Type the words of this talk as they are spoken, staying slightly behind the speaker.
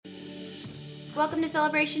Welcome to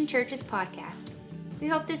Celebration Church's podcast. We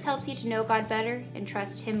hope this helps you to know God better and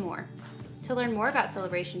trust Him more. To learn more about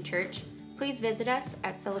Celebration Church, please visit us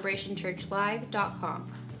at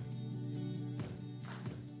celebrationchurchlive.com.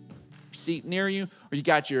 Seat near you, or you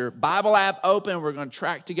got your Bible app open. We're going to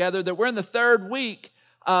track together that we're in the third week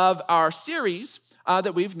of our series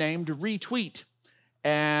that we've named Retweet.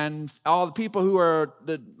 And all the people who are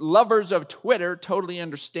the lovers of Twitter totally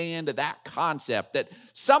understand that concept, that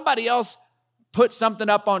somebody else put something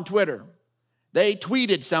up on Twitter. They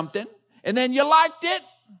tweeted something, and then you liked it,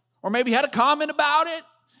 or maybe had a comment about it,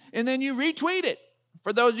 and then you retweet it.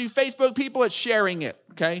 For those of you Facebook people, it's sharing it,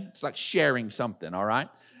 okay? It's like sharing something, all right?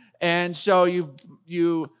 And so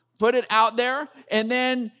you put it out there, and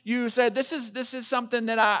then you said, this is something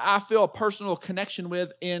that I feel a personal connection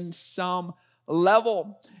with in some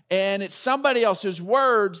level. And it's somebody else's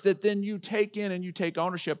words that then you take in and you take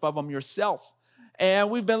ownership of them yourself. And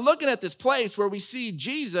we've been looking at this place where we see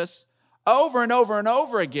Jesus over and over and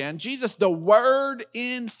over again. Jesus, the Word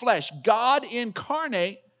in flesh, God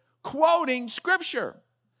incarnate, quoting Scripture.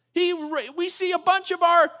 We see a bunch of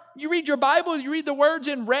you read your Bible, you read the words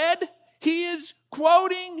in red. He is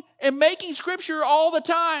quoting and making Scripture all the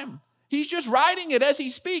time. He's just writing it as he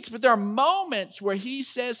speaks, but there are moments where he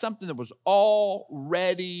says something that was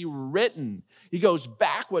already written. He goes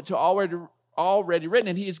backwards to already written,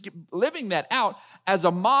 and he is living that out as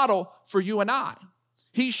a model for you and I.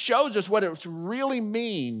 He shows us what it really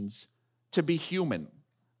means to be human.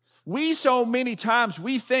 We so many times,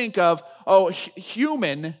 we think of,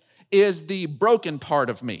 human is the broken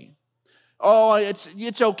part of me. Oh, it's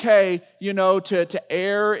okay, to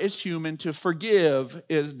err is human, to forgive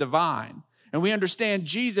is divine. And we understand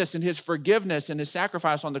Jesus and his forgiveness and his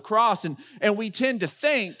sacrifice on the cross, and we tend to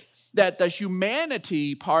think that the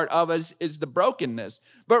humanity part of us is the brokenness.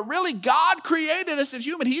 But really, God created us as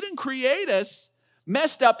human. He didn't create us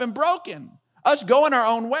messed up and broken. Us going our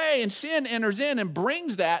own way, and sin enters in and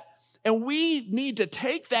brings that. And we need to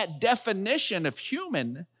take that definition of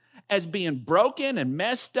human as being broken and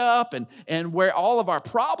messed up and where all of our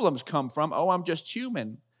problems come from. Oh, I'm just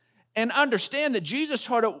human. And understand that Jesus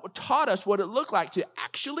taught us what it looked like to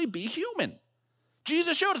actually be human.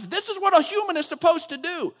 Jesus showed us this is what a human is supposed to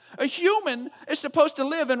do. A human is supposed to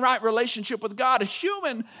live in right relationship with God. A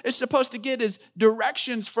human is supposed to get his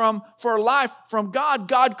directions for life from God.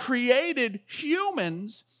 God created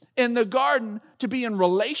humans in the garden to be in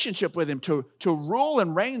relationship with him, to rule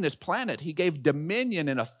and reign this planet. He gave dominion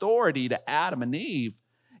and authority to Adam and Eve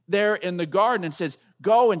there in the garden and says,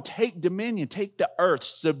 go and take dominion, take the earth,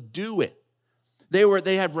 subdue it.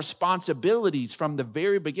 They had responsibilities from the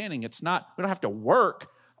very beginning. We don't have to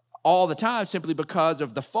work all the time simply because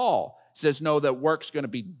of the fall. It says, no, that work's going to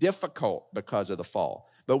be difficult because of the fall.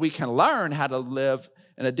 But we can learn how to live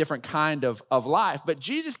in a different kind of life. But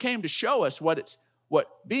Jesus came to show us what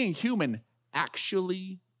being human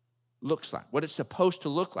actually looks like, what it's supposed to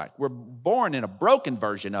look like. We're born in a broken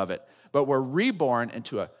version of it, but we're reborn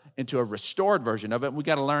into a restored version of it, and we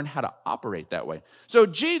got to learn how to operate that way. So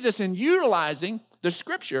Jesus, in utilizing the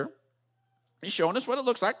Scripture, is showing us what it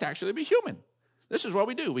looks like to actually be human. This is what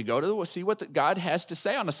we do. We go see what God has to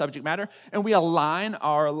say on a subject matter, and we align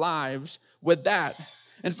our lives with that.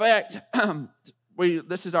 In fact,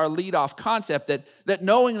 this is our lead-off concept that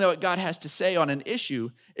knowing what God has to say on an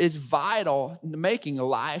issue is vital in making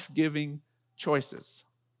life-giving choices.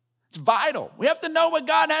 It's vital. We have to know what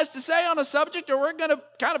God has to say on a subject, or we're going to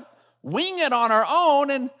kind of wing it on our own.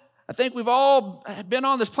 And I think we've all been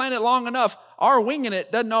on this planet long enough. Our winging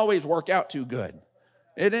it doesn't always work out too good.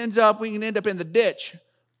 We can end up in the ditch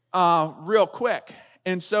real quick.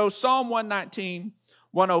 And so Psalm 119,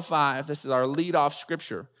 105, this is our lead-off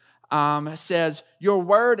scripture, says, your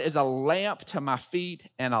word is a lamp to my feet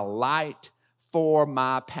and a light for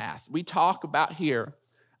my path. We talk about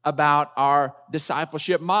our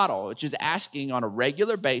discipleship model, which is asking on a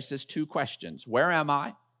regular basis 2 questions. Where am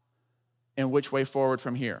I? And which way forward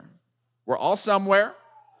from here? We're all somewhere.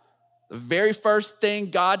 The very first thing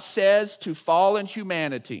God says to fallen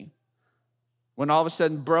humanity, when all of a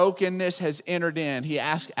sudden brokenness has entered in, he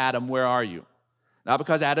asked Adam, where are you? Not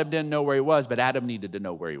because Adam didn't know where he was, but Adam needed to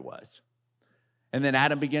know where he was. And then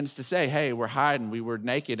Adam begins to say, hey, we're hiding. We were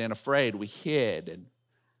naked and afraid. We hid.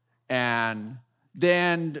 And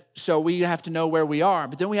then, so we have to know where we are,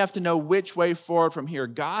 but then we have to know which way forward from here.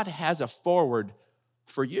 God has a forward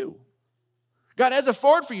for you. God has a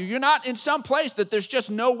forward for you. You're not in some place that there's just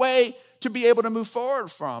no way to be able to move forward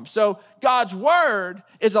from. So God's word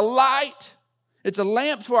is a light. It's a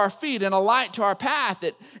lamp to our feet and a light to our path.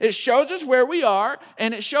 It shows us where we are,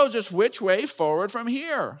 and it shows us which way forward from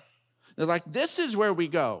here. They're like, this is where we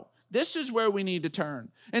go. This is where we need to turn.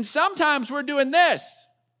 And sometimes we're doing this.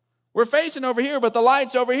 We're facing over here, but the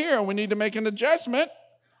light's over here, and we need to make an adjustment.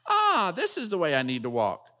 This is the way I need to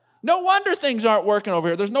walk. No wonder things aren't working over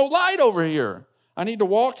here. There's no light over here. I need to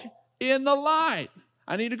walk in the light.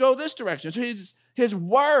 I need to go this direction. So his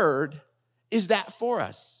word is that for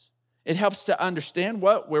us. It helps to understand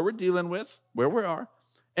where we're dealing with, where we are,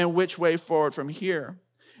 and which way forward from here.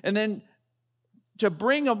 And then to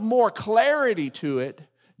bring a more clarity to it,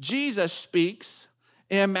 Jesus speaks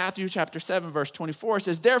in Matthew chapter 7, verse 24. It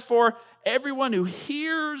says, therefore, everyone who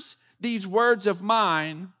hears these words of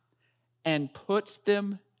mine and puts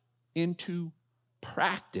them into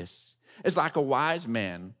practice is like a wise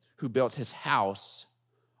man who built his house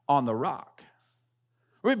on the rock.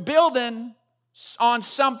 We're building on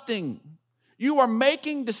something. You are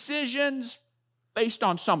making decisions based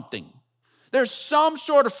on something. There's some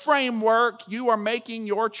sort of framework you are making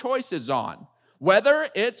your choices on. Whether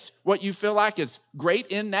it's what you feel like is great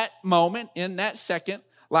in that moment, in that second,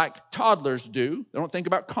 like toddlers do. They don't think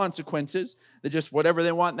about consequences. They just whatever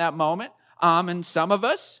they want in that moment. And some of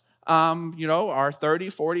us, are 30,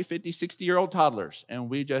 40, 50, 60-year-old toddlers. And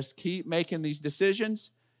we just keep making these decisions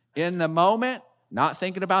in the moment, not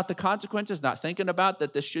thinking about the consequences, not thinking about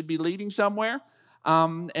that this should be leading somewhere.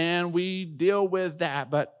 And we deal with that.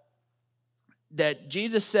 But that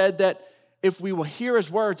Jesus said that if we will hear his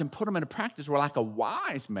words and put them into practice, we're like a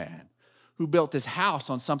wise man who built his house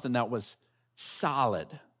on something that was solid.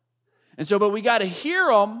 And so, but we got to hear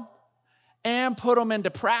them and put them into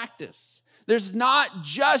practice. There's not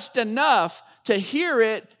just enough to hear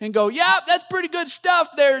it and go, yeah, that's pretty good stuff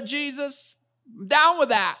there, Jesus. I'm down with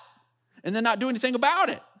that. And then not do anything about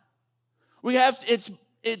it.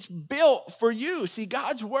 It's built for you. See,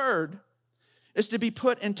 God's word is to be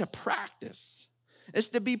put into practice. It's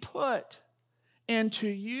to be put into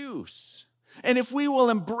use. And if we will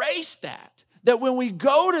embrace that when we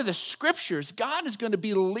go to the scriptures, God is going to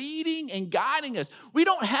be leading and guiding us. We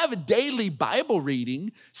don't have a daily Bible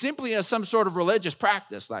reading simply as some sort of religious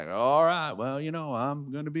practice. Like, all right, well,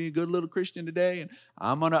 I'm going to be a good little Christian today, and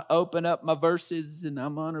I'm going to open up my verses, and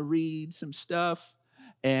I'm going to read some stuff.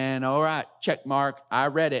 And all right, check mark, I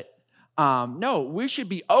read it. No, we should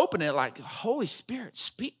be opening it like, Holy Spirit,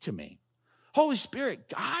 speak to me. Holy Spirit,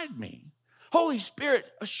 guide me. Holy Spirit,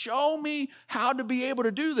 show me how to be able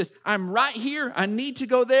to do this. I'm right here. I need to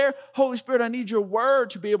go there. Holy Spirit, I need your word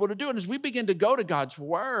to be able to do it. And as we begin to go to God's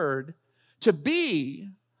word to be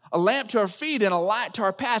a lamp to our feet and a light to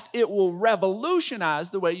our path, it will revolutionize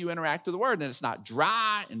the way you interact with the word. And it's not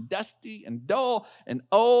dry and dusty and dull and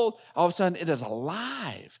old. All of a sudden, it is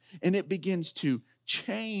alive, and it begins to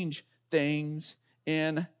change things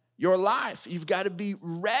in your life. You've got to be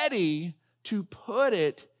ready to put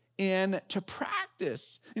it into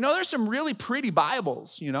practice. There's some really pretty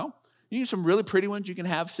Bibles, You need some really pretty ones you can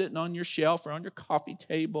have sitting on your shelf or on your coffee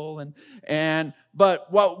table.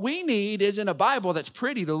 But what we need isn't a Bible that's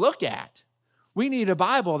pretty to look at. We need a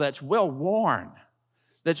Bible that's well worn,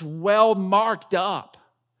 that's well marked up.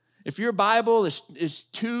 If your Bible has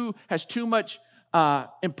too much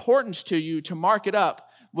importance to you to mark it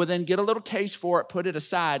up, well, then get a little case for it, put it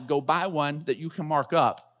aside, go buy one that you can mark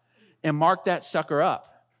up, and mark that sucker up.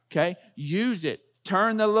 Okay, use it.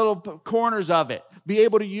 Turn the little corners of it. Be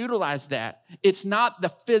able to utilize that. It's not the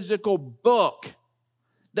physical book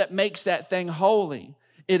that makes that thing holy.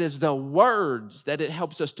 It is the words that it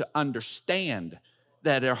helps us to understand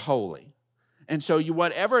that are holy. And so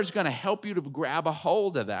whatever is going to help you to grab a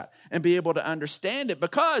hold of that and be able to understand it,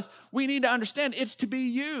 because we need to understand it's to be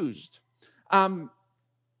used.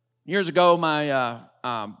 Years ago, my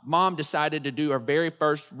mom decided to do our very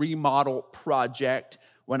first remodel project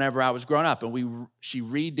whenever I was growing up, and she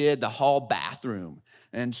redid the hall bathroom.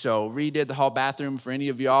 And so redid the hall bathroom. For any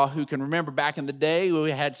of y'all who can remember back in the day,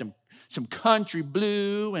 we had some country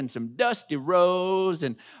blue and some dusty rose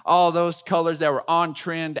and all those colors that were on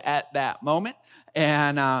trend at that moment.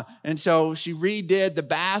 And so she redid the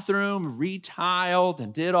bathroom, retiled,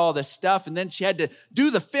 and did all this stuff. And then she had to do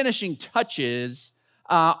the finishing touches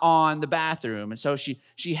on the bathroom. And so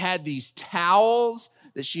she had these towels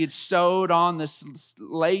that she had sewed on this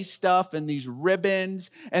lace stuff and these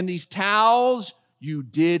ribbons. And these towels, you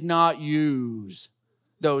did not use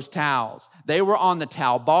those towels. They were on the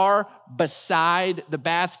towel bar beside the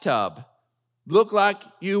bathtub. Looked like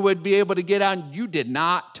you would be able to get out, and you did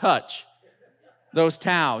not touch those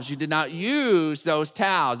towels. You did not use those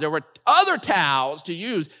towels. There were other towels to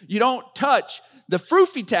use. You don't touch the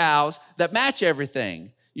froofy towels that match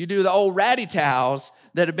everything. You do the old ratty towels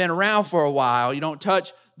that have been around for a while. You don't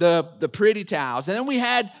touch the pretty towels. And then we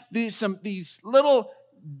had these little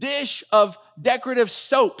dish of decorative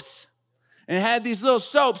soaps And it had these little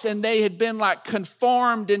soaps, and they had been like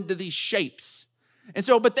conformed into these shapes. And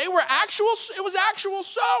so, but it was actual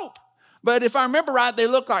soap. But if I remember right, they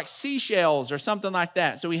looked like seashells or something like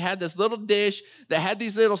that. So we had this little dish that had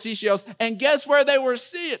these little seashells. And guess where they were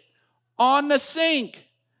sitting? On the sink,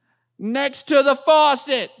 next to the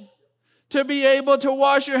faucet, to be able to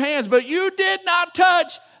wash your hands. But you did not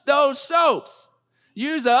touch those soaps.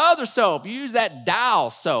 Use the other soap. Use that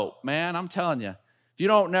Dial soap, man. I'm telling you. If you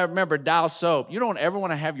don't remember Dial soap, you don't ever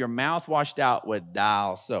want to have your mouth washed out with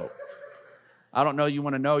Dial soap. I don't know you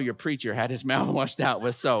want to know your preacher had his mouth washed out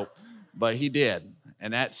with soap, but he did.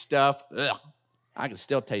 And that stuff, I can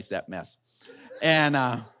still taste that mess. And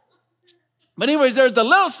but anyways, there's the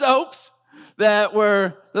little soaps that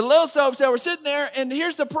were sitting there. And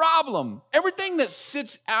here's the problem. Everything that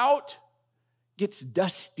sits out gets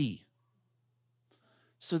dusty.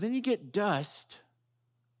 So then you get dust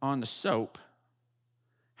on the soap.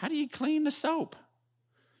 How do you clean the soap?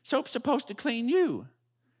 Soap's supposed to clean you.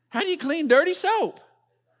 How do you clean dirty soap?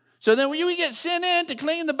 So then we get sent in to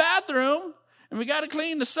clean the bathroom, and we got to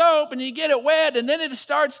clean the soap, and you get it wet, and then it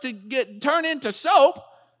starts to turn into soap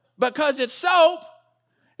because it's soap,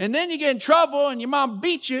 and then you get in trouble, and your mom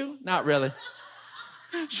beat you. Not really.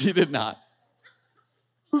 She did not.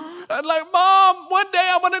 I'm like, Mom, one day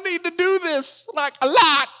I'm going to need to do this, like a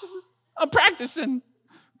lot. I'm practicing.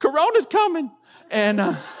 Corona's coming, and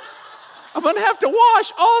I'm going to have to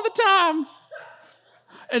wash all the time.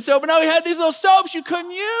 And so, but now we had these little soaps you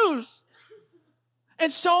couldn't use.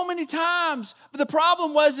 And so many times, but the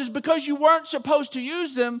problem is because you weren't supposed to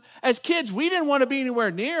use them as kids, we didn't want to be anywhere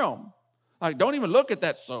near them. Like, don't even look at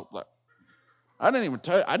that soap. Like, I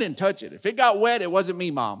didn't touch it. If it got wet, it wasn't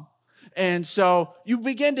me, Mom. And so you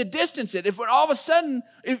begin to distance it. If all of a sudden,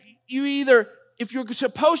 if you're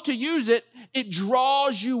supposed to use it, it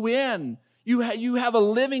draws you in. You have a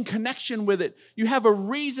living connection with it. You have a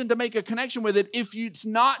reason to make a connection with it. If it's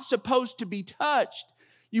not supposed to be touched,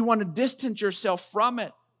 you want to distance yourself from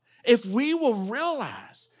it. If we will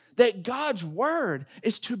realize that God's word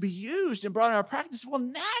is to be used and brought in our practice, we'll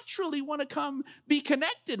naturally want to come be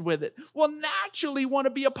connected with it. We'll naturally want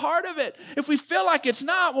to be a part of it. If we feel like it's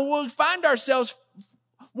not, well, we'll find ourselves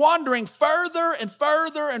wandering further and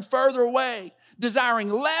further and further away, desiring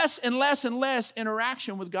less and less and less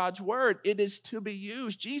interaction with God's word. It is to be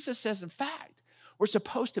used. Jesus says, in fact, we're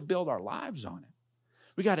supposed to build our lives on it.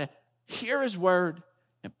 We got to hear his word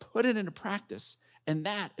and put it into practice. And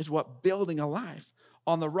that is what building a life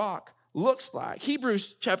on the rock looks like.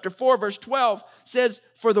 Hebrews chapter 4, verse 12 says,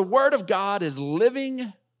 for the word of God is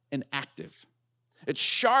living and active. It's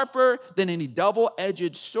sharper than any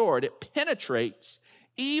double-edged sword. It penetrates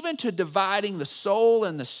even to dividing the soul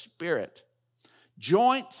and the spirit,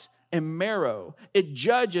 joints and marrow. It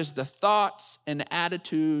judges the thoughts and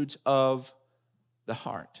attitudes of the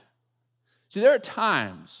heart. See, there are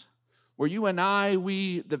times where you and I,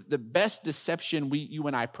 the best deception you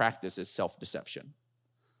and I practice is self-deception.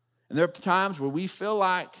 And there are times where we feel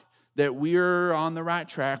like that we're on the right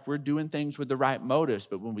track, we're doing things with the right motives,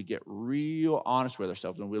 but when we get real honest with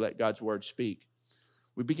ourselves, when we let God's word speak,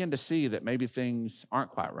 we begin to see that maybe things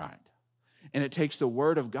aren't quite right. And it takes the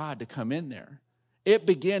word of God to come in there. It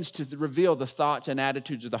begins to reveal the thoughts and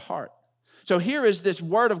attitudes of the heart. So here is this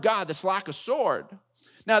word of God that's like a sword.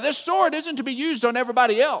 Now, this sword isn't to be used on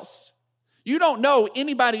everybody else. You don't know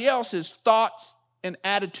anybody else's thoughts and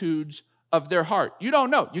attitudes of their heart. You don't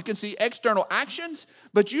know. You can see external actions,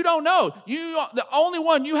 but you don't know. The only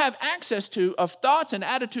one you have access to of thoughts and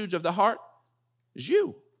attitudes of the heart is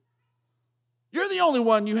you. You're the only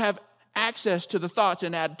one you have access to the thoughts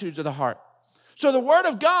and attitudes of the heart. So the word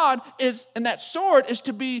of God is, and that sword is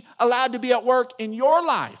to be allowed to be at work in your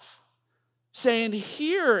life, saying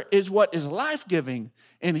here is what is life-giving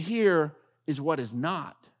and here is what is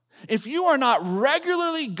not. If you are not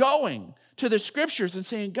regularly going to the scriptures and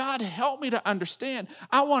saying, God, help me to understand.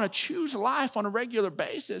 I want to choose life on a regular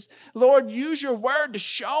basis. Lord, use your word to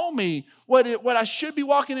show me what I should be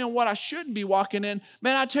walking in, what I shouldn't be walking in.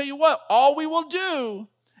 Man, I tell you what, all we will do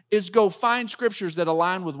is go find scriptures that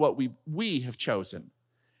align with what we have chosen.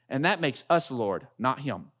 And that makes us Lord, not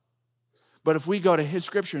him. But if we go to his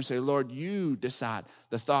scripture and say, Lord, you decide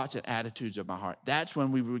the thoughts and attitudes of my heart, that's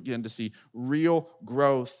when we begin to see real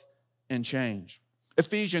growth and change.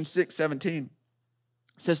 Ephesians 6:17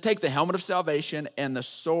 says, take the helmet of salvation and the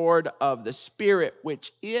sword of the Spirit,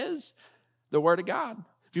 which is the word of God.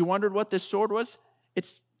 If you wondered what this sword was,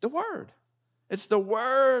 it's the word. It's the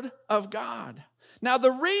word of God. Now,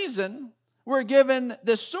 the reason we're given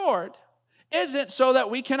this sword isn't so that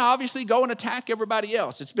we can obviously go and attack everybody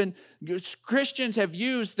else. Christians have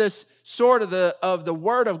used this sword of the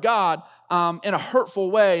word of God in a hurtful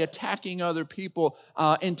way, attacking other people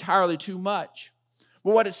entirely too much.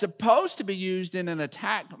 But what it's supposed to be used in an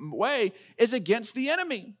attack way is against the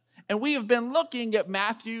enemy. And we have been looking at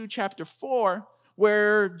Matthew chapter 4,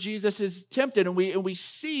 where Jesus is tempted, and we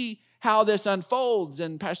see how this unfolds.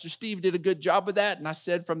 And Pastor Steve did a good job of that. And I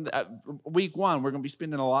said from week 1, we're going to be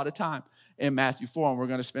spending a lot of time in Matthew 4, and we're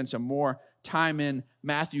going to spend some more time in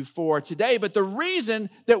Matthew 4 today. But the reason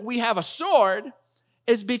that we have a sword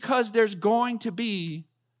is because there's going to be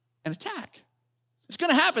an attack. It's going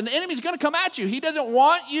to happen. The enemy's going to come at you. He doesn't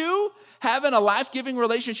want you having a life-giving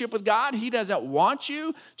relationship with God. He doesn't want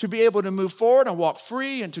you to be able to move forward and walk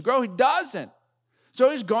free and to grow. He doesn't. So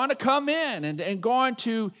he's going to come in and going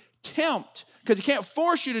to tempt, because he can't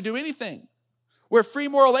force you to do anything. We're free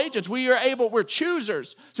moral agents. We're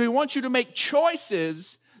choosers. So he wants you to make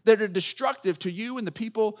choices that are destructive to you and the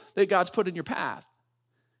people that God's put in your path.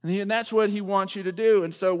 And that's what he wants you to do.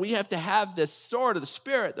 And so we have to have this sword of the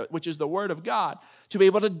Spirit, which is the Word of God, to be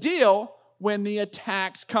able to deal when the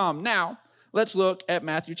attacks come. Now, let's look at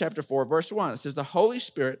Matthew chapter 4, verse 1. It says, the Holy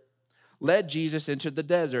Spirit led Jesus into the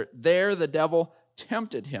desert. There the devil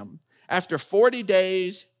tempted him. After 40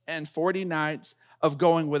 days and 40 nights of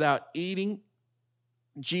going without eating,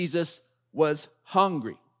 Jesus was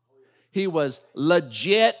hungry. He was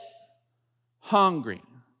legit hungry.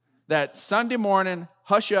 That Sunday morning,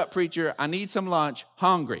 hush up, preacher, I need some lunch,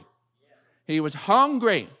 hungry. He was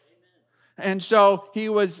hungry. And so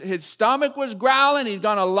his stomach was growling. He'd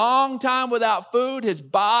gone a long time without food. His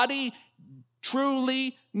body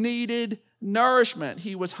truly needed nourishment.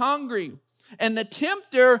 He was hungry. And the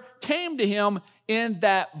tempter came to him in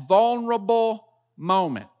that vulnerable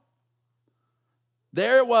moment.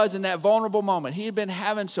 There it was in that vulnerable moment. He had been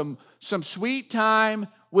having some sweet time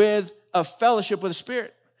with a fellowship with the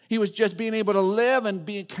Spirit. He was just being able to live and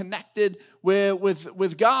being connected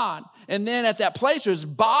with God. And then at that place where his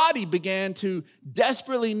body began to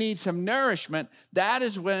desperately need some nourishment, that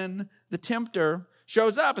is when the tempter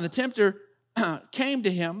shows up. And the tempter came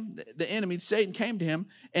to him, the enemy, Satan, came to him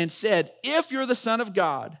and said, if you're the Son of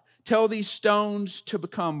God, tell these stones to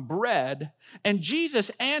become bread. And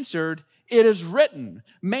Jesus answered, it is written,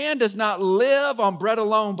 man does not live on bread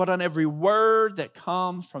alone, but on every word that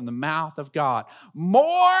comes from the mouth of God.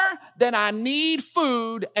 More than I need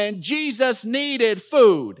food, and Jesus needed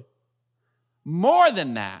food. More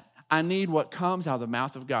than that, I need what comes out of the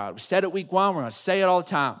mouth of God. We said it week 1, we're going to say it all the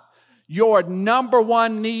time. Your number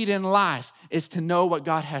one need in life is to know what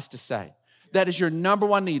God has to say. That is your number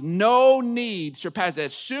one need. No need surpasses that.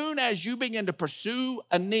 As soon as you begin to pursue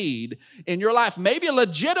a need in your life, maybe a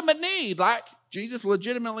legitimate need, like Jesus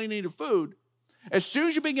legitimately needed food, as soon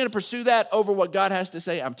as you begin to pursue that over what God has to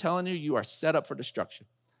say, I'm telling you, you are set up for destruction.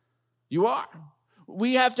 You are.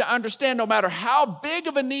 We have to understand no matter how big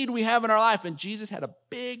of a need we have in our life, and Jesus had a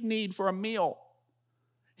big need for a meal.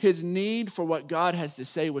 His need for what God has to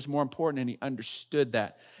say was more important, and he understood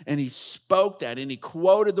that. And he spoke that, and he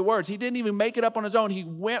quoted the words. He didn't even make it up on his own. He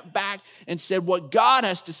went back and said, what God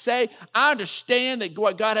has to say, I understand that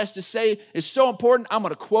what God has to say is so important, I'm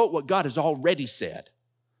going to quote what God has already said.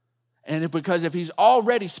 And because if he's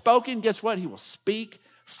already spoken, guess what? He will speak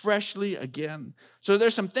freshly again. So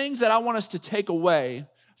there's some things that I want us to take away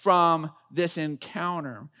from this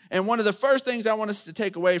encounter. And one of the first things I want us to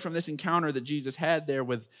take away from this encounter that Jesus had there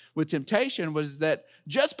with temptation was that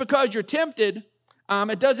just because you're tempted,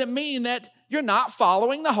 it doesn't mean that you're not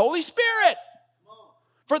following the Holy Spirit.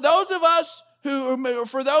 For those of us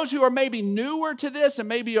for those who are maybe newer to this and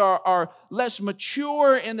maybe are less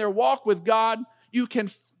mature in their walk with God,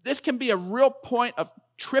 this can be a real point of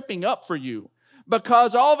tripping up for you.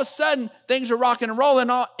 Because all of a sudden, things are rocking and rolling,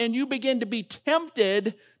 and you begin to be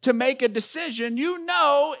tempted to make a decision you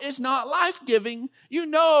know is not life-giving. You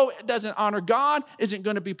know it doesn't honor God, isn't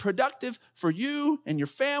going to be productive for you and your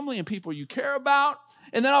family and people you care about.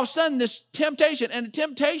 And then all of a sudden, this temptation, and the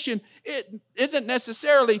temptation, it isn't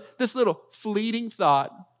necessarily this little fleeting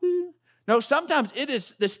thought. No, sometimes it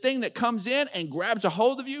is this thing that comes in and grabs a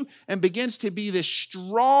hold of you and begins to be this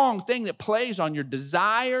strong thing that plays on your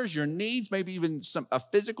desires, your needs, maybe even a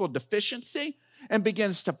physical deficiency, and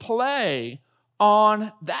begins to play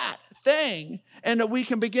on that thing. And that we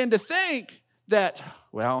can begin to think that,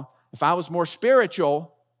 well, if I was more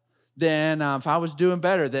spiritual, then if I was doing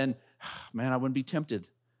better, then, man, I wouldn't be tempted.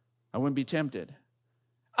 I wouldn't be tempted.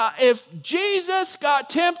 If Jesus got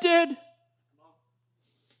tempted,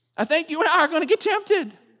 I think you and I are going to get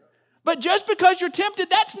tempted. But just because you're tempted,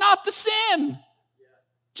 that's not the sin.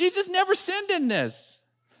 Jesus never sinned in this.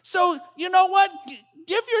 So, you know what?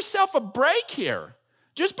 Give yourself a break here.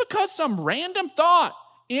 Just because some random thought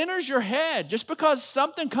enters your head, just because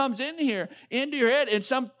something comes in here, into your head, and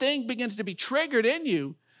something begins to be triggered in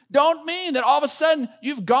you, don't mean that all of a sudden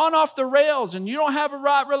you've gone off the rails and you don't have a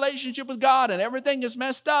right relationship with God and everything is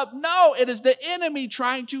messed up. No, it is the enemy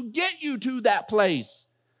trying to get you to that place.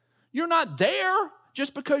 You're not there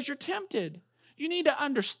just because you're tempted. You need to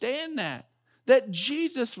understand that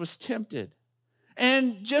Jesus was tempted.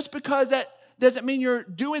 And just because that doesn't mean you're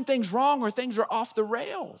doing things wrong or things are off the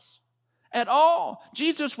rails at all.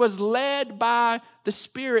 Jesus was led by the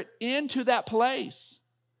Spirit into that place.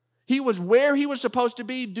 He was where he was supposed to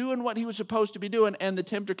be, doing what he was supposed to be doing, and the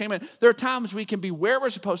tempter came in. There are times we can be where we're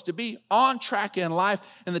supposed to be, on track in life,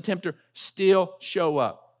 and the tempter still show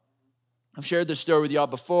up. I've shared this story with y'all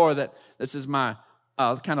before, that this is my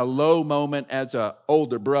kind of low moment as an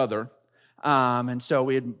older brother. And so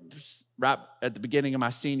we had, right at the beginning of my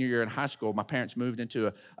senior year in high school, my parents moved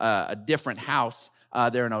into a different house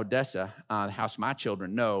there in Odessa. The house my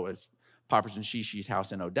children know is Poppers and Shishi's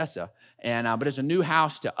house in Odessa. But it's a new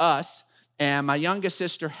house to us. And my youngest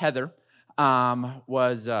sister, Heather, had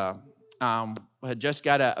just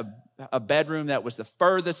got a bedroom that was the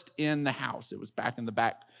furthest in the house. It was back in the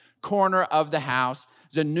back corner of the house.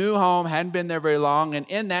 It was a new home, hadn't been there very long. And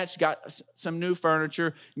in that, she got some new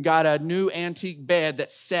furniture, got a new antique bed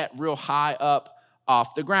that sat real high up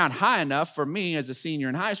off the ground, high enough for me as a senior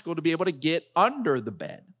in high school to be able to get under the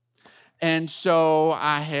bed. And so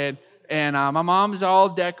my mom's all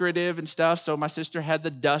decorative and stuff, so my sister had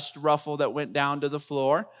the dust ruffle that went down to the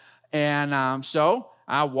floor. And so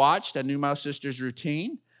I knew my sister's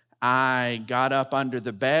routine. I got up under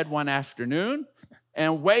the bed one afternoon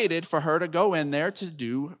and waited for her to go in there to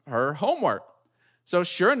do her homework. So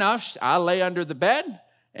sure enough, I lay under the bed,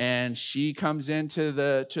 and she comes into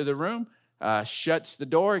the room, shuts the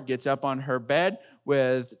door, gets up on her bed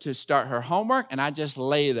to start her homework, and I just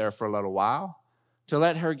lay there for a little while to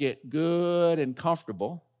let her get good and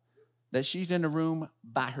comfortable that she's in the room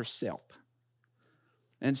by herself.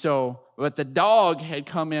 And so, but the dog had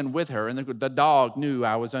come in with her, and the dog knew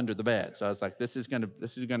I was under the bed. So I was like, this is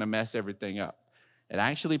gonna mess everything up. It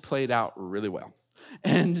actually played out really well.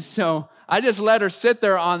 And so I just let her sit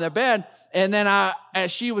there on the bed, and then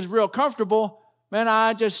as she was real comfortable,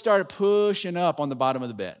 I just started pushing up on the bottom of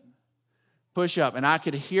the bed. Push up, and I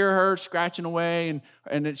could hear her scratching away,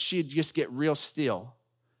 and then she'd just get real still,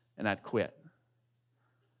 and I'd quit.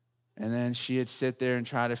 And then she'd sit there and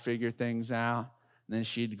try to figure things out, and then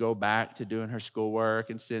she'd go back to doing her schoolwork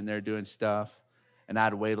and sitting there doing stuff, and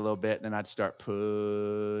I'd wait a little bit, and then I'd start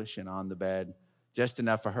pushing on the bed, just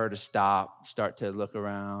enough for her to start to look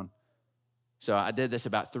around. So I did this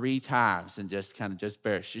about 3 times and just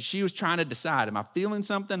barely. She was trying to decide, am I feeling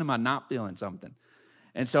something? Am I not feeling something?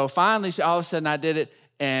 And so finally, all of a sudden I did it,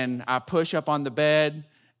 and I push up on the bed,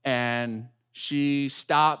 and she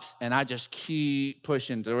stops, and I just keep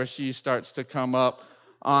pushing to where she starts to come up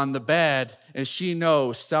on the bed, and she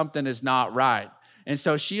knows something is not right. And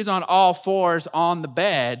so she's on all fours on the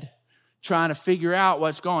bed, trying to figure out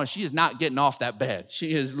what's going on. She is not getting off that bed.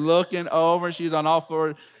 She is looking over. She's on all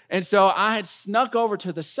fours. And so I had snuck over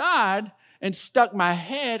to the side and stuck my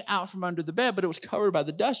head out from under the bed, but it was covered by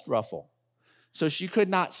the dust ruffle. So she could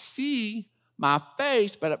not see my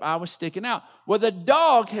face, but I was sticking out. Well, the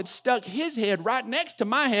dog had stuck his head right next to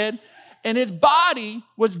my head, and his body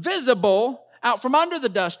was visible out from under the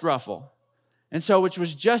dust ruffle. And so, which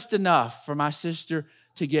was just enough for my sister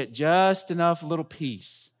to get just enough little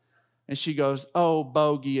peace. And she goes, "Oh,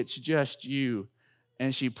 Bogey, it's just you."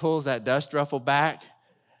 And she pulls that dust ruffle back,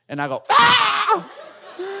 and I go, "Ah!"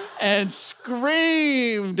 and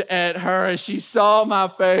screamed at her as she saw my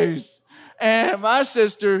face. And my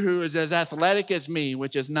sister, who is as athletic as me,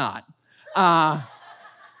 which is not, does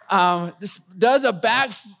a back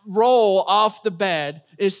roll off the bed,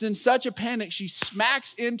 is in such a panic, she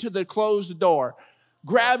smacks into the closed door,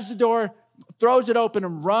 grabs the door, throws it open,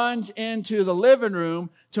 and runs into the living room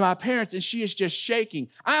to my parents, and she is just shaking.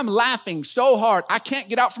 I am laughing so hard, I can't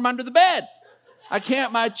get out from under the bed.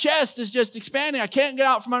 My chest is just expanding. I can't get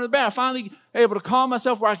out from under the bed. I finally able to calm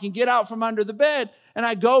myself where I can get out from under the bed. And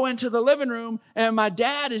I go into the living room, and my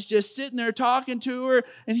dad is just sitting there talking to her.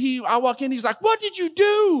 And I walk in, he's like, "What did you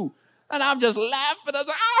do?" And I'm just laughing. I was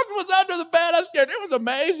like, "I was under the bed. I was scared. It was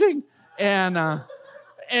amazing." And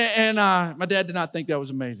my dad did not think that was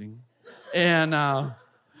amazing. And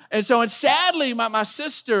sadly, my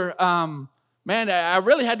sister, I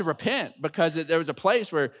really had to repent, because there was a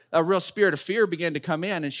place where a real spirit of fear began to come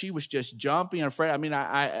in, and she was just jumping and afraid. I mean,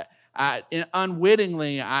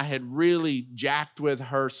 unwittingly, I had really jacked with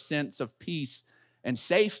her sense of peace and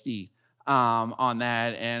safety on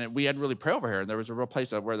that, and we had to really pray over her. And there was a real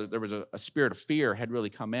place where there was a spirit of fear had really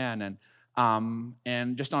come in.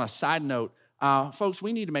 And just on a side note, folks,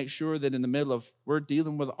 we need to make sure that in the middle of we're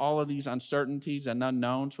dealing with all of these uncertainties and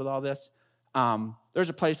unknowns with all this, there's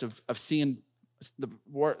a place of seeing. The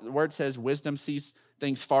word says wisdom sees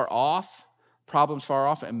things far off, problems far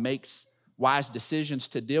off, and makes wise decisions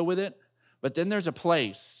to deal with it. But then there's a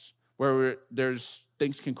place where there's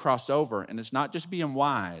things can cross over, and it's not just being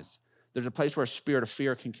wise. There's a place where a spirit of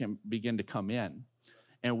fear can begin to come in.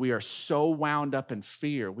 And we are so wound up in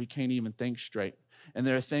fear, we can't even think straight. And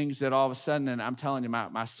there are things that all of a sudden, and I'm telling you,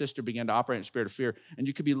 my sister began to operate in a spirit of fear, and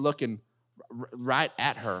you could be looking right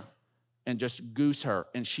at her and just goose her,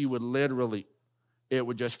 and she would literally, it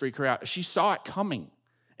would just freak her out. She saw it coming,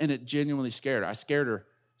 and it genuinely scared her. I scared her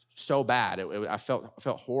so bad. I felt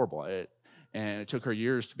horrible. And it took her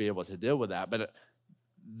years to be able to deal with that. But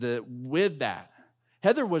with that,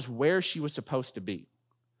 Heather was where she was supposed to be.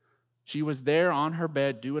 She was there on her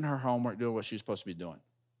bed doing her homework, doing what she was supposed to be doing.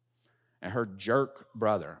 And her jerk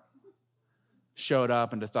brother showed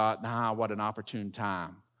up and thought, what an opportune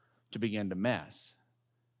time to begin to mess.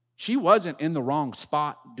 She wasn't in the wrong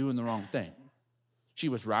spot doing the wrong thing. She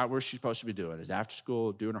was right where she's supposed to be doing it. It was after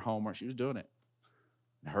school, doing her homework. She was doing it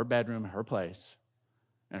in her bedroom, her place.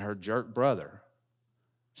 And her jerk brother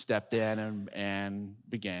stepped in and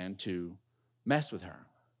began to mess with her.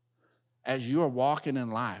 As you are walking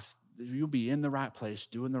in life, you'll be in the right place,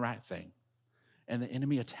 doing the right thing. And the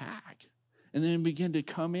enemy attack. And then begin to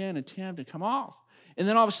come in, attempt to come off. And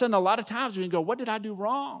then all of a sudden, a lot of times we can go, what did I do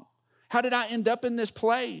wrong? How did I end up in this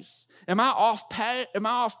place? Am I off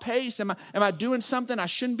pace? Am I doing something I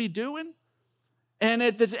shouldn't be doing? And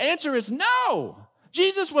the answer is no.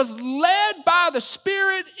 Jesus was led by the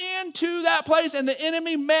Spirit into that place, and the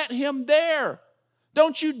enemy met him there.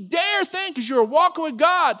 Don't you dare think, as you're walking with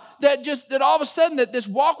God, that all of a sudden that this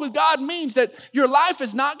walk with God means that your life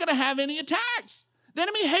is not going to have any attacks. The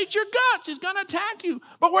enemy hates your guts. He's going to attack you.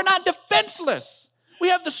 But we're not defenseless. We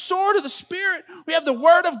have the sword of the Spirit. We have the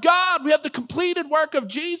Word of God. We have the completed work of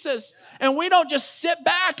Jesus. And we don't just sit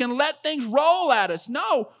back and let things roll at us.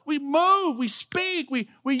 No, we move, we speak, we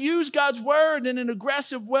use God's Word in an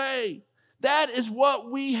aggressive way. That is what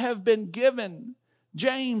we have been given.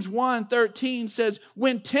 James 1:13 says,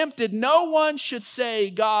 when tempted, no one should say,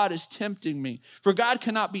 God is tempting me. For God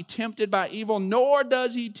cannot be tempted by evil, nor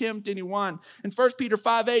does he tempt anyone. And 1 Peter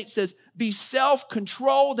 5:8 says, be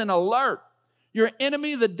self-controlled and alert. Your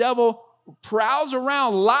enemy, the devil, prowls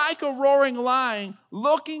around like a roaring lion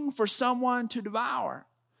looking for someone to devour.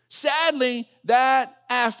 Sadly, that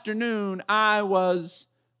afternoon, I was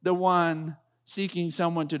the one seeking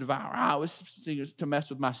someone to devour. I was seeking to mess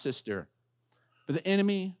with my sister. But the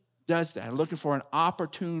enemy does that, looking for an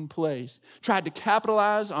opportune place. Tried to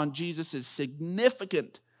capitalize on Jesus'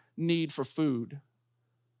 significant need for food.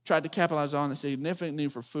 Tried to capitalize on the significant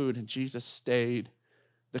need for food, and Jesus stayed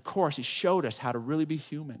the course. He showed us how to really be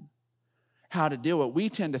human, how to deal with it. We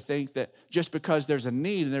tend to think that just because there's a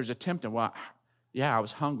need and there's a tempting, well, yeah, I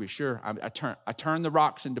was hungry, sure. I turned the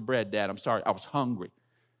rocks into bread, Dad. I'm sorry, I was hungry.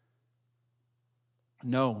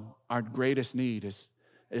 No, our greatest need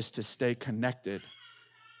is to stay connected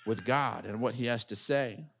with God and what he has to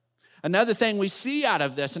say. Another thing we see out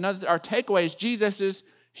of this, our takeaway is Jesus'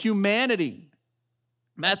 humanity.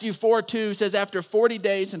 Matthew 4:2 says, after 40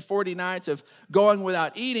 days and 40 nights of going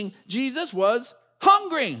without eating, Jesus was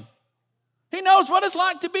hungry. He knows what it's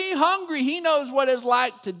like to be hungry. He knows what it's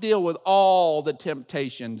like to deal with all the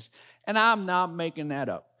temptations. And I'm not making that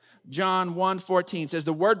up. John 1:14 says,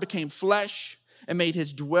 the Word became flesh and made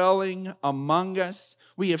his dwelling among us.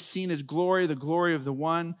 We have seen his glory, the glory of the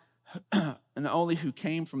one and the only who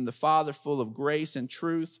came from the Father, full of grace and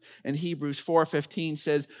truth. And Hebrews 4:15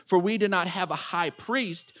 says, for we do not have a high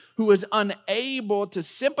priest who is unable to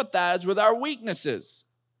sympathize with our weaknesses.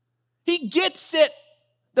 He gets it.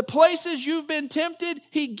 The places you've been tempted,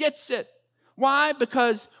 he gets it. Why?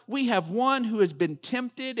 Because we have one who has been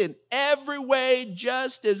tempted in every way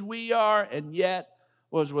just as we are, and yet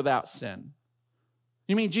was without sin.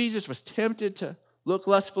 You mean Jesus was tempted to look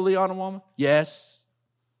lustfully on a woman? Yes,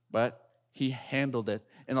 but he handled it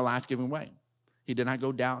in a life-giving way. He did not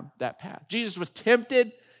go down that path. Jesus was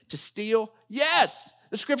tempted to steal? Yes,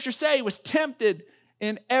 the scriptures say he was tempted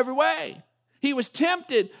in every way. He was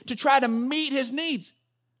tempted to try to meet his needs.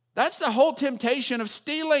 That's the whole temptation of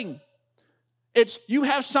stealing. It's you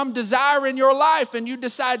have some desire in your life and you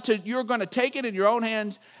decide you're going to take it in your own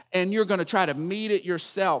hands and you're going to try to meet it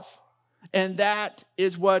yourself. And that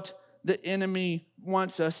is what the enemy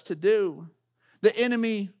wants us to do. The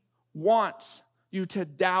enemy wants you to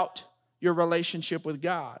doubt your relationship with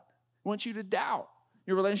God. He wants you to doubt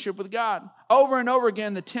your relationship with God. Over and over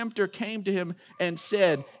again, the tempter came to him and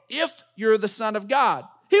said, if you're the Son of God.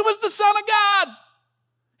 He was the Son of God.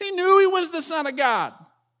 He knew he was the Son of God.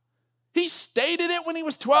 He stated it when he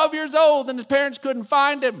was 12 years old and his parents couldn't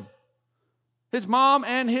find him. His mom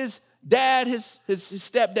and his dad, his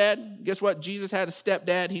stepdad. Guess what? Jesus had a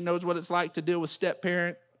stepdad. He knows what it's like to deal with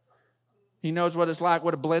step-parent. He knows what it's like,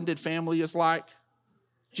 what a blended family is like.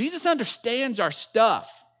 Jesus understands our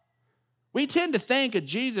stuff. We tend to think of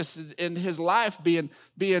Jesus in his life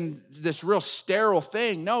being this real sterile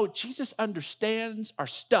thing. No, Jesus understands our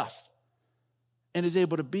stuff and is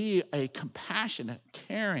able to be a compassionate,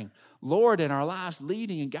 caring Lord in our lives,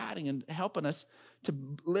 leading and guiding and helping us to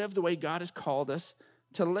live the way God has called us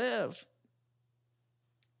to live.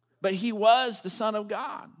 But he was the Son of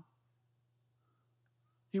God.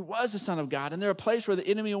 He was the Son of God. And there are places where the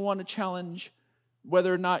enemy will want to challenge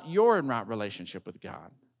whether or not you're in right relationship with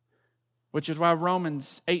God. Which is why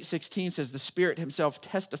Romans 8:16 says the Spirit himself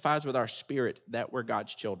testifies with our spirit that we're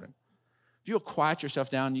God's children. If you'll quiet yourself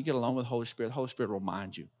down and you get alone with the Holy Spirit will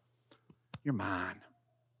remind you, you're mine.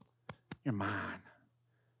 You're mine.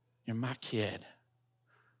 You're my kid.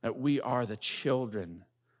 That we are the children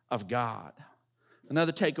of God.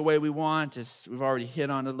 Another takeaway we want is, we've already hit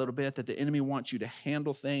on it a little bit, that the enemy wants you to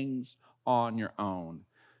handle things on your own,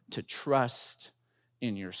 to trust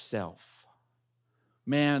in yourself.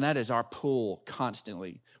 Man, that is our pull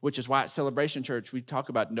constantly, which is why at Celebration Church we talk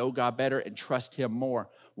about know God better and trust him more.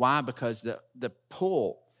 Why? Because the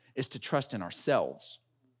pull is to trust in ourselves.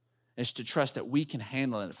 It's to trust that we can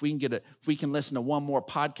handle it. If we can listen to one more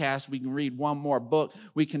podcast, we can read one more book,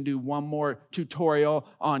 we can do one more tutorial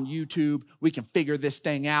on YouTube, we can figure this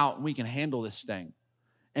thing out and we can handle this thing.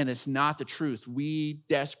 And it's not the truth. We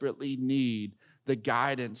desperately need the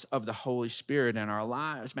guidance of the Holy Spirit in our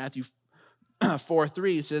lives. Matthew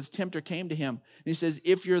 4:3 says, tempter came to him and he says,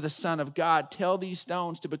 if you're the Son of God, tell these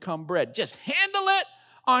stones to become bread. Just handle it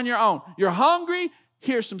on your own. You're hungry,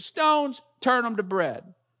 here's some stones, turn them to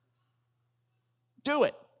bread. Do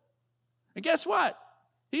it. And guess what?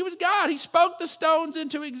 He was God. He spoke the stones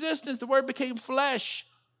into existence. The Word became flesh.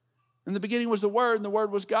 In the beginning was the Word, and the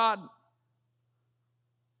Word was God.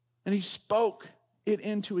 And he spoke it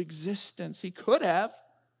into existence. He could have,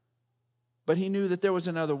 but he knew that there was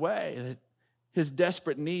another way, that his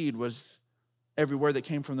desperate need was every word that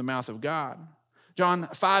came from the mouth of God. John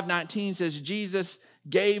 5:19 says, Jesus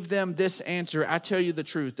gave them this answer, I tell you the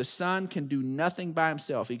truth, the Son can do nothing by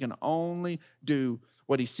himself. He can only do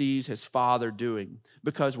what he sees his Father doing,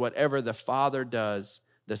 because whatever the Father does,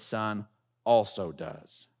 the Son also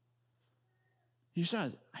does.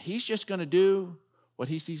 He's just going to do what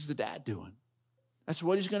he sees the Dad doing. That's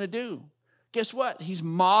what he's going to do. Guess what? He's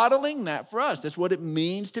modeling that for us. That's what it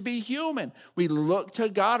means to be human. We look to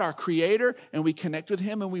God, our Creator, and we connect with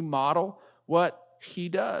him and we model what he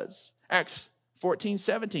does. Acts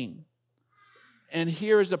 14:17. And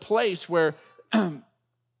here is a place where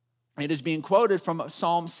it is being quoted from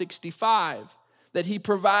Psalm 65, that he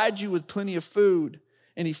provides you with plenty of food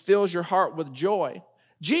and he fills your heart with joy.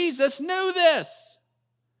 Jesus knew this.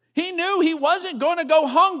 He knew he wasn't going to go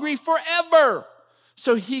hungry forever,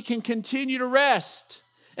 so he can continue to rest.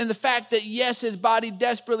 And the fact that, yes, his body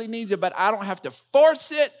desperately needs it, but I don't have to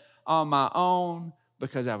force it on my own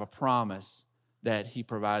because I have a promise that he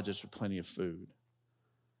provides us with plenty of food.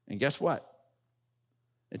 And guess what?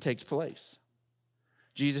 It takes place.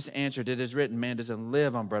 Jesus answered, it is written, man doesn't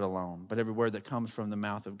live on bread alone, but every word that comes from the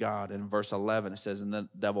mouth of God. And in verse 11, it says, and the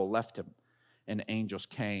devil left him, and angels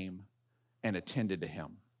came and attended to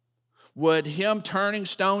him. Would him turning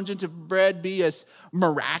stones into bread be a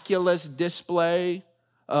miraculous display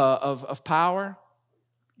of power?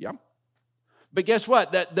 Yep. But guess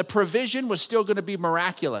what? The provision was still going to be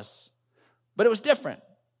miraculous, but it was different.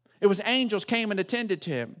 It was angels came and attended to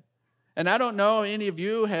him. And I don't know any of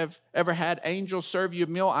you have ever had angels serve you a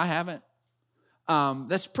meal. I haven't.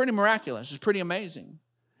 That's pretty miraculous. It's pretty amazing.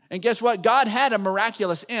 And guess what? God had a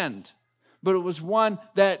miraculous end, but it was one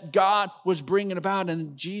that God was bringing about,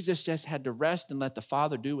 and Jesus just had to rest and let the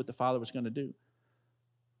Father do what the Father was going to do.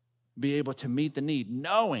 Be able to meet the need,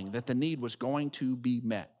 knowing that the need was going to be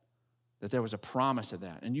met, that there was a promise of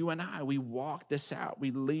that. And you and I, we walk this out.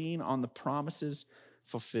 We lean on the promises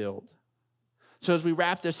fulfilled. So as we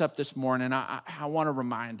wrap this up this morning, I want to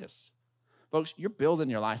remind us, folks, you're building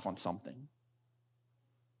your life on something.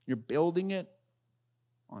 You're building it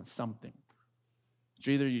on something. It's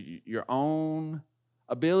either your own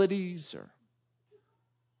abilities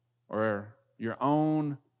or your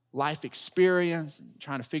own life experience and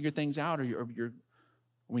trying to figure things out, or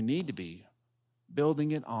we need to be building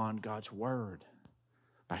it on God's word.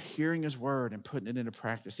 by hearing his word and putting it into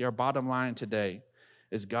practice. See, our bottom line today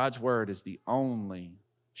is God's word is the only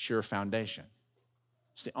sure foundation.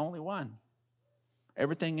 It's the only one.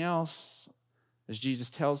 Everything else, as Jesus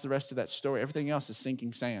tells the rest of that story, everything else is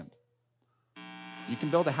sinking sand. You can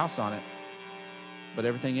build a house on it, but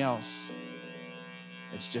everything else,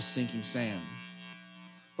 it's just sinking sand.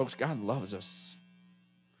 Folks, God loves us,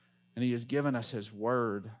 and he has given us his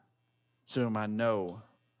word so we might know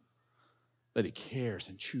that he cares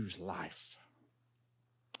and choose life.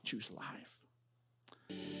 Choose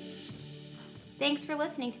life. Thanks for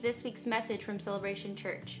listening to this week's message from Celebration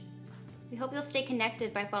Church. We hope you'll stay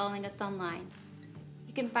connected by following us online.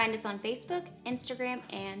 You can find us on Facebook, Instagram,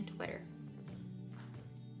 and Twitter.